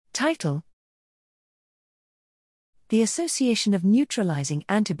Title: The association of neutralizing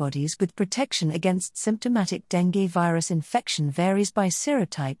antibodies with protection against symptomatic dengue virus infection varies by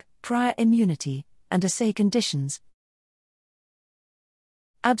serotype, prior immunity, and assay conditions.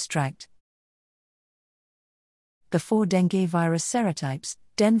 Abstract: The 4 dengue virus serotypes,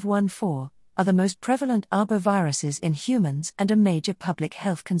 dengue 1-4, are the most prevalent arboviruses in humans and a major public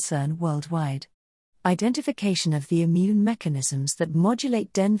health concern worldwide. Identification of the immune mechanisms that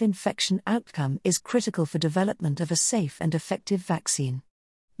modulate dengue infection outcome is critical for development of a safe and effective vaccine.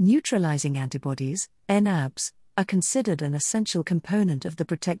 Neutralizing antibodies, NAbs, are considered an essential component of the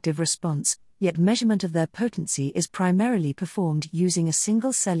protective response, yet measurement of their potency is primarily performed using a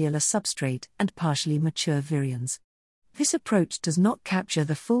single cellular substrate and partially mature virions. This approach does not capture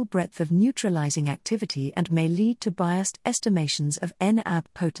the full breadth of neutralizing activity and may lead to biased estimations of NAb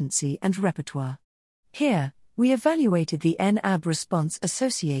potency and repertoire. Here, we evaluated the NAb response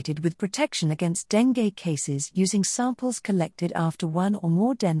associated with protection against dengue cases using samples collected after 1 or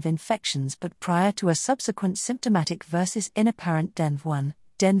more dengue infections but prior to a subsequent symptomatic versus inapparent dengue 1,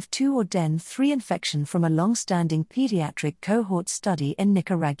 dengue 2 or dengue 3 infection from a long-standing pediatric cohort study in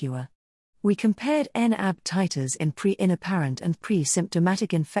Nicaragua. We compared NAb titers in pre-inapparent and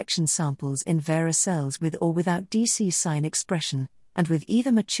pre-symptomatic infection samples in Vera cells with or without DC sign expression, and with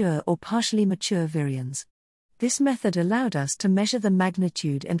either mature or partially mature virions. This method allowed us to measure the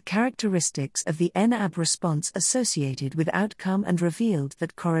magnitude and characteristics of the NAb response associated with outcome and revealed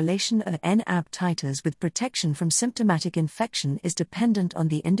that correlation of NAb titers with protection from symptomatic infection is dependent on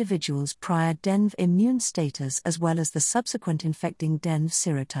the individual's prior dengue immune status as well as the subsequent infecting dengue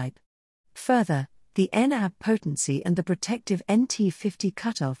serotype. Further, the NAb potency and the protective NT50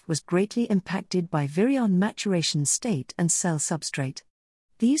 cutoff was greatly impacted by virion maturation state and cell substrate.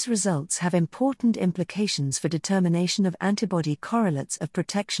 These results have important implications for determination of antibody correlates of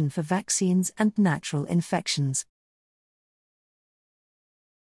protection for vaccines and natural infections.